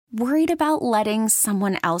Worried about letting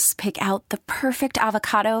someone else pick out the perfect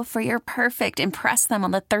avocado for your perfect impress them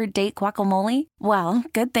on the third date guacamole? Well,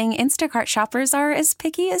 good thing Instacart shoppers are as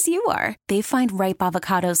picky as you are. They find ripe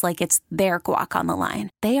avocados like it's their guac on the line.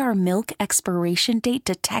 They are milk expiration date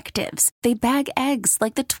detectives. They bag eggs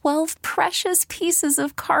like the 12 precious pieces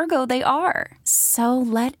of cargo they are. So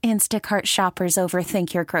let Instacart shoppers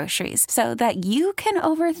overthink your groceries so that you can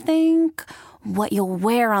overthink what you'll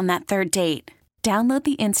wear on that third date. Download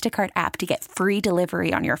the Instacart app to get free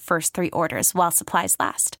delivery on your first 3 orders while supplies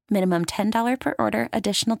last. Minimum $10 per order.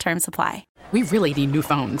 Additional terms apply. We really need new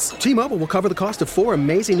phones. T-Mobile will cover the cost of 4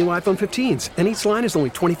 amazing new iPhone 15s, and each line is only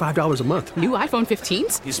 $25 a month. New iPhone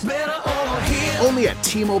 15s? It's better over here. Only at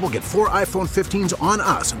T-Mobile, get 4 iPhone 15s on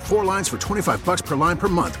us and 4 lines for $25 per line per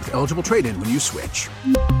month with eligible trade-in when you switch.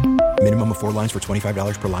 Minimum of 4 lines for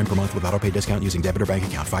 $25 per line per month with autopay discount using debit or bank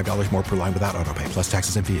account. $5 more per line without autopay, plus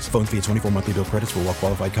taxes and fees. Phone fee at 24 monthly bill credits for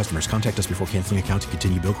well-qualified customers. Contact us before canceling account to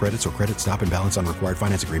continue bill credits or credit stop and balance on required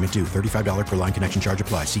finance agreement due. $35 per line connection charge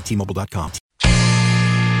applies. See T-Mobile.com.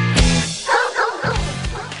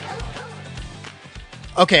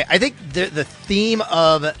 Okay, I think the theme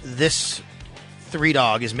of this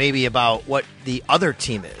 3-dog is maybe about what the other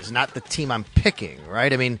team is, not the team I'm picking,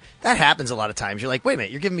 right? I mean, that happens a lot of times. You're like, wait a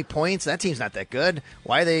minute, you're giving me points? That team's not that good.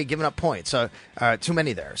 Why are they giving up points? So too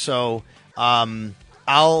many there. So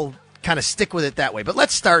I'll kind of stick with it that way. But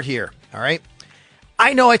let's start here, all right?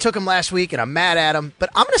 I know I took them last week, and I'm mad at them, but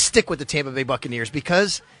I'm going to stick with the Tampa Bay Buccaneers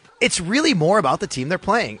because it's really more about the team they're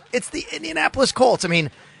playing. It's the Indianapolis Colts. I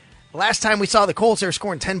mean, last time we saw the Colts, they were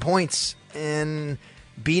scoring 10 points and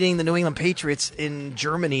beating the New England Patriots in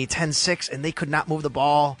Germany 10-6, and they could not move the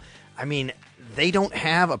ball. I mean, they don't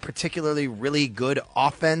have a particularly really good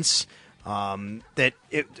offense. Earlier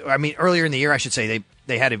in the year, I should say,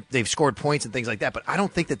 they've scored points and things like that, but I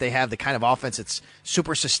don't think that they have the kind of offense that's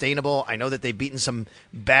super sustainable. I know that they've beaten some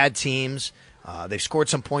bad teams. They've scored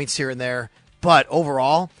some points here and there, but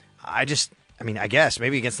overall, I guess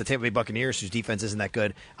maybe against the Tampa Bay Buccaneers, whose defense isn't that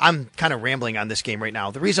good. I'm kind of rambling on this game right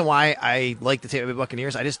now. The reason why I like the Tampa Bay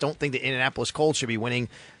Buccaneers, I just don't think the Indianapolis Colts should be winning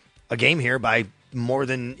a game here by more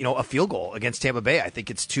than a field goal against Tampa Bay. I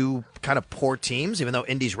think it's two kind of poor teams, even though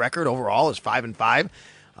Indy's record overall is 5-5.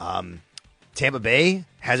 Tampa Bay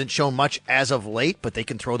hasn't shown much as of late, but they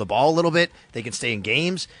can throw the ball a little bit. They can stay in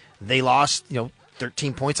games. They lost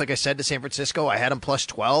 13 points, like I said, to San Francisco. I had them plus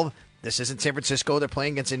 12. This isn't San Francisco. They're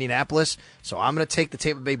playing against Indianapolis. So I'm going to take the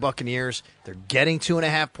Tampa Bay Buccaneers. They're getting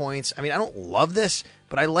 2.5 points. I mean, I don't love this,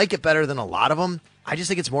 but I like it better than a lot of them. I just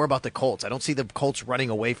think it's more about the Colts. I don't see the Colts running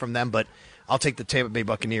away from them, but I'll take the Tampa Bay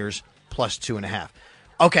Buccaneers plus 2.5.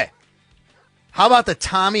 Okay. How about the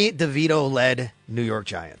Tommy DeVito-led New York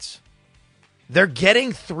Giants? They're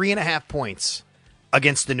getting 3.5 points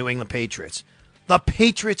against the New England Patriots. The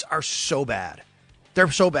Patriots are so bad. They're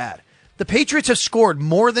so bad. The Patriots have scored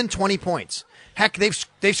more than 20 points. Heck,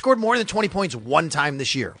 they've scored more than 20 points one time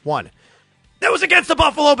this year. One. That was against the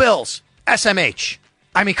Buffalo Bills. SMH.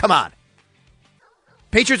 I mean, come on.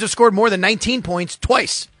 Patriots have scored more than 19 points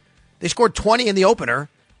twice. They scored 20 in the opener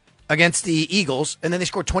against the Eagles, and then they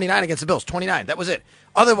scored 29 against the Bills. 29. That was it.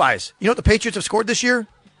 Otherwise, you know what the Patriots have scored this year?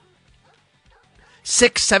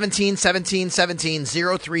 6, 17, 17, 17,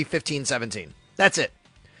 0, 3, 15, 17. That's it.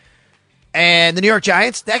 And the New York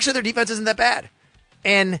Giants, actually their defense isn't that bad.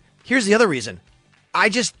 And here's the other reason.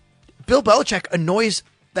 Bill Belichick annoys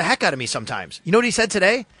the heck out of me sometimes. You know what he said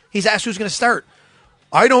today? He's asked who's going to start.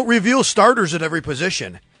 I don't reveal starters at every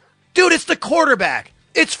position. Dude, it's the quarterback.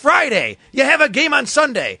 It's Friday. You have a game on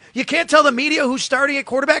Sunday. You can't tell the media who's starting at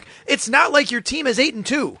quarterback. It's not like your team is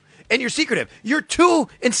 8-2 and you're secretive. You're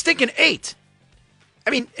 2-8. I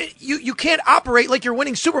mean, you can't operate like you're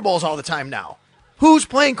winning Super Bowls all the time now. Who's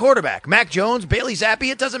playing quarterback? Mac Jones, Bailey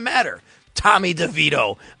Zappi? It doesn't matter. Tommy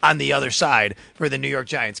DeVito on the other side for the New York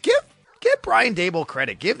Giants. Give Brian Daboll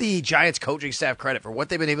credit. Give the Giants coaching staff credit for what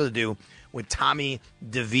they've been able to do with Tommy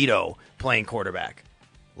DeVito playing quarterback.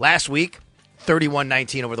 Last week,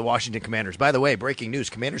 31-19 over the Washington Commanders. By the way, breaking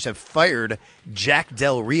news, Commanders have fired Jack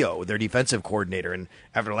Del Rio, their defensive coordinator, and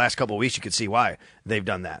after the last couple of weeks, you could see why they've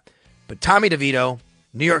done that. But Tommy DeVito,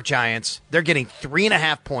 New York Giants, they're getting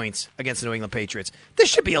 3.5 points against the New England Patriots. This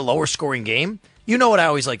should be a lower-scoring game. You know what I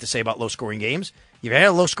always like to say about low-scoring games. If you had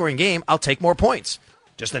a low-scoring game, I'll take more points.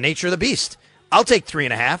 Just the nature of the beast. I'll take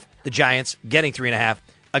 3.5. The Giants getting 3.5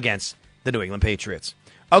 against the New England Patriots.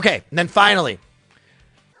 Okay, and then finally,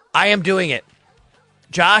 I am doing it.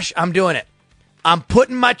 Josh, I'm doing it. I'm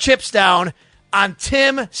putting my chips down on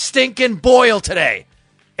Tim stinking Boyle today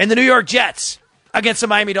and the New York Jets against the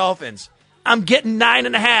Miami Dolphins. I'm getting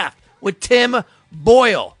 9.5 with Tim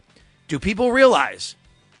Boyle. Do people realize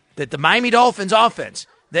that the Miami Dolphins offense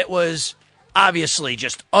that was obviously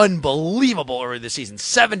just unbelievable early this season,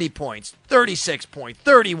 70 points, 36 points,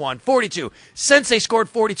 31, 42. Since they scored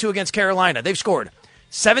 42 against Carolina, they've scored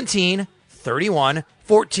 17, 31,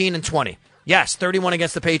 14, and 20. Yes, 31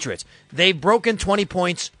 against the Patriots. They've broken 20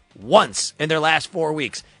 points once in their last 4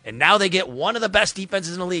 weeks, and now they get one of the best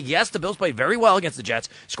defenses in the league. Yes, the Bills played very well against the Jets,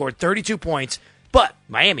 scored 32 points, but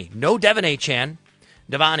Miami, no Devon Achane.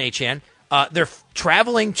 They're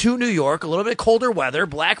traveling to New York, a little bit colder weather,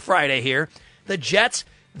 Black Friday here. The Jets,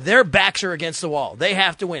 their backs are against the wall. They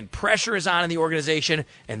have to win. Pressure is on in the organization,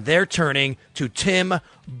 and they're turning to Tim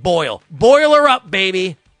Boyle. Boil her up,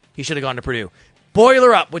 baby. He should have gone to Purdue. Boil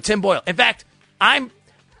her up with Tim Boyle. In fact,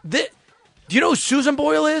 do you know who Susan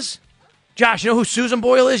Boyle is? Josh, you know who Susan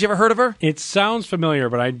Boyle is? You ever heard of her? It sounds familiar,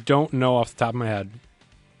 but I don't know off the top of my head.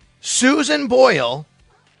 Susan Boyle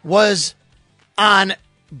was on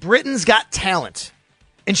Britain's Got Talent,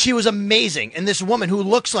 and she was amazing. And this woman who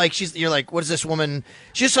looks like you're like, what is this woman?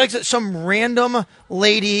 She's like some random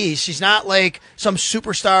lady. She's not like some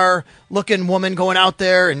superstar looking woman going out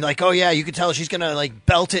there and like, oh yeah, you could tell she's going to like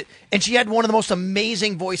belt it. And she had one of the most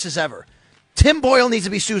amazing voices ever. Tim Boyle needs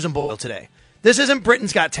to be Susan Boyle today. This isn't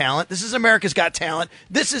Britain's Got Talent. This is America's Got Talent.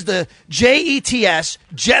 This is the JETS,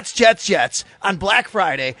 Jets on Black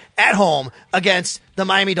Friday at home against the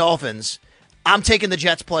Miami Dolphins. I'm taking the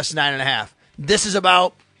Jets plus 9.5. This is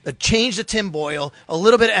about a change to Tim Boyle, a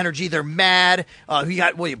little bit of energy. They're mad. We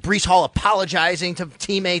got Breece Hall apologizing to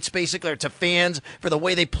teammates, basically, or to fans for the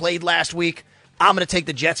way they played last week. I'm going to take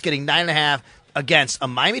the Jets getting 9.5 against a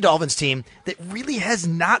Miami Dolphins team that really has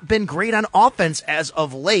not been great on offense as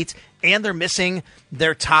of late, and they're missing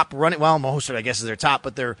their top running. Well, most of it, I guess, is their top,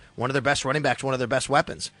 but they're one of their best running backs, one of their best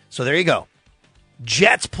weapons. So there you go.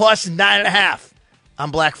 Jets plus 9.5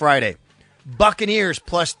 on Black Friday. Buccaneers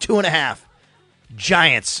plus 2.5.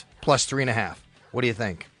 Giants plus 3.5. What do you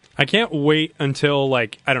think? I can't wait until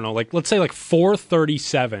let's say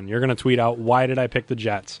 4:37. You're going to tweet out, why did I pick the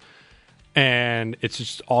Jets? And it's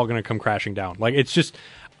just all going to come crashing down.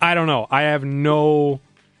 I don't know. I have no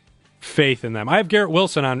faith in them. I have Garrett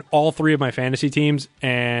Wilson on all three of my fantasy teams,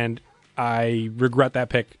 and I regret that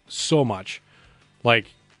pick so much.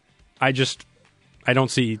 I don't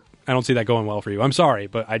see that going well for you. I'm sorry,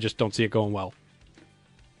 but I just don't see it going well.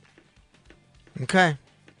 Okay.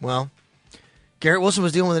 Well, Garrett Wilson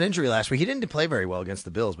was dealing with an injury last week. He didn't play very well against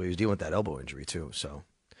the Bills, but he was dealing with that elbow injury too. So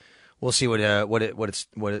we'll see what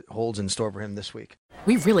it holds in store for him this week.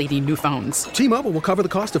 We really need new phones. T-Mobile will cover the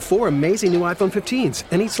cost of 4 amazing new iPhone 15s,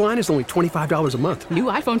 and each line is only $25 a month. New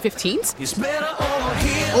iPhone 15s? It's better over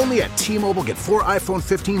here. Only at T-Mobile, get 4 iPhone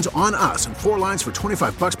 15s on us and 4 lines for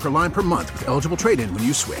 $25 per line per month with eligible trade-in when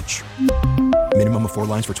you switch. Minimum of 4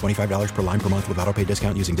 lines for $25 per line per month with autopay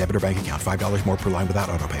discount using debit or bank account. $5 more per line without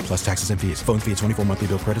autopay, plus taxes and fees. Phone fee at 24 monthly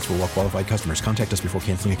bill credits for well-qualified customers. Contact us before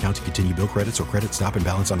canceling account to continue bill credits or credit stop and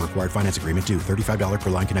balance on required finance agreement due. $35 per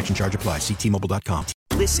line connection charge applies. See T-Mobile.com.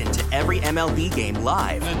 Listen to every MLB game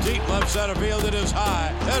live. In the deep left center field, it is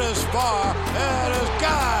high, it is far, it is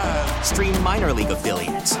gone. Stream minor league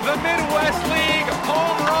affiliates. The Midwest League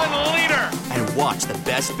home run leader. And watch the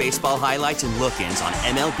best baseball highlights and look-ins on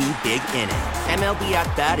MLB Big Inning. MLB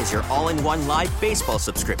At Bat is your all-in-one live baseball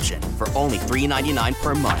subscription for only $3.99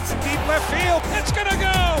 per month. Deep left field, it's gonna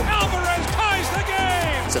go. Alvarez ties the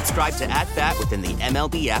game. Subscribe to At Bat within the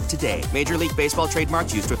MLB app today. Major League Baseball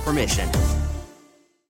trademarks used with permission.